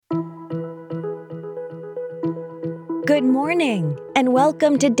Good morning, and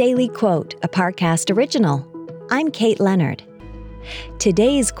welcome to Daily Quote, a Parcast original. I'm Kate Leonard.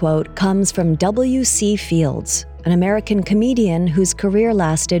 Today's quote comes from W.C. Fields, an American comedian whose career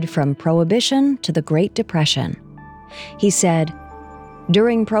lasted from Prohibition to the Great Depression. He said,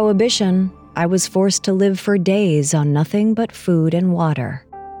 "During Prohibition, I was forced to live for days on nothing but food and water."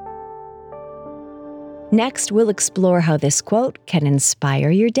 Next, we'll explore how this quote can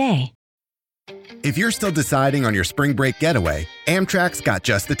inspire your day. If you're still deciding on your spring break getaway, Amtrak's got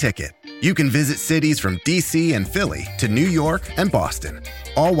just the ticket. You can visit cities from D.C. and Philly to New York and Boston,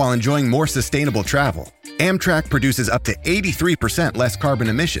 all while enjoying more sustainable travel. Amtrak produces up to 83% less carbon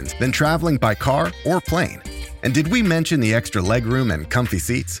emissions than traveling by car or plane. And did we mention the extra legroom and comfy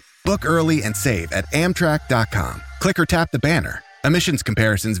seats? Book early and save at Amtrak.com. Click or tap the banner. Emissions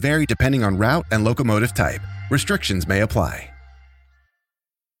comparisons vary depending on route and locomotive type. Restrictions may apply.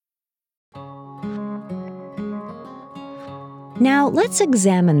 Now, let's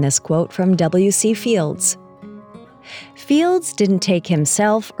examine this quote from W.C. Fields. Fields didn't take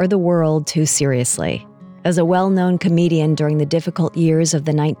himself or the world too seriously. As a well-known comedian during the difficult years of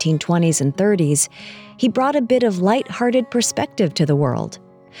the 1920s and 30s, he brought a bit of light-hearted perspective to the world.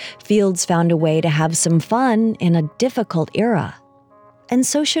 Fields found a way to have some fun in a difficult era. And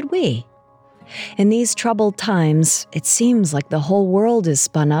so should we. In these troubled times, it seems like the whole world is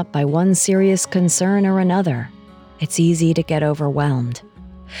spun up by one serious concern or another. It's easy to get overwhelmed.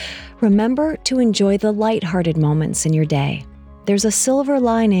 Remember to enjoy the lighthearted moments in your day. There's a silver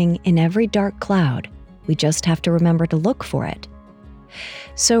lining in every dark cloud. We just have to remember to look for it.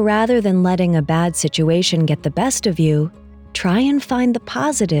 So rather than letting a bad situation get the best of you, try and find the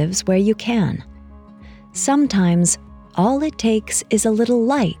positives where you can. Sometimes, all it takes is a little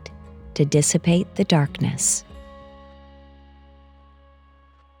light to dissipate the darkness.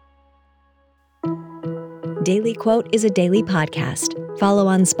 Daily Quote is a daily podcast. Follow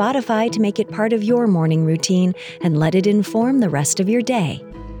on Spotify to make it part of your morning routine and let it inform the rest of your day.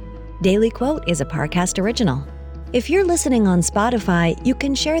 Daily Quote is a Parcast original. If you're listening on Spotify, you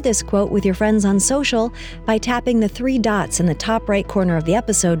can share this quote with your friends on social by tapping the 3 dots in the top right corner of the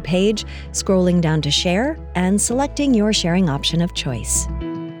episode page, scrolling down to share, and selecting your sharing option of choice.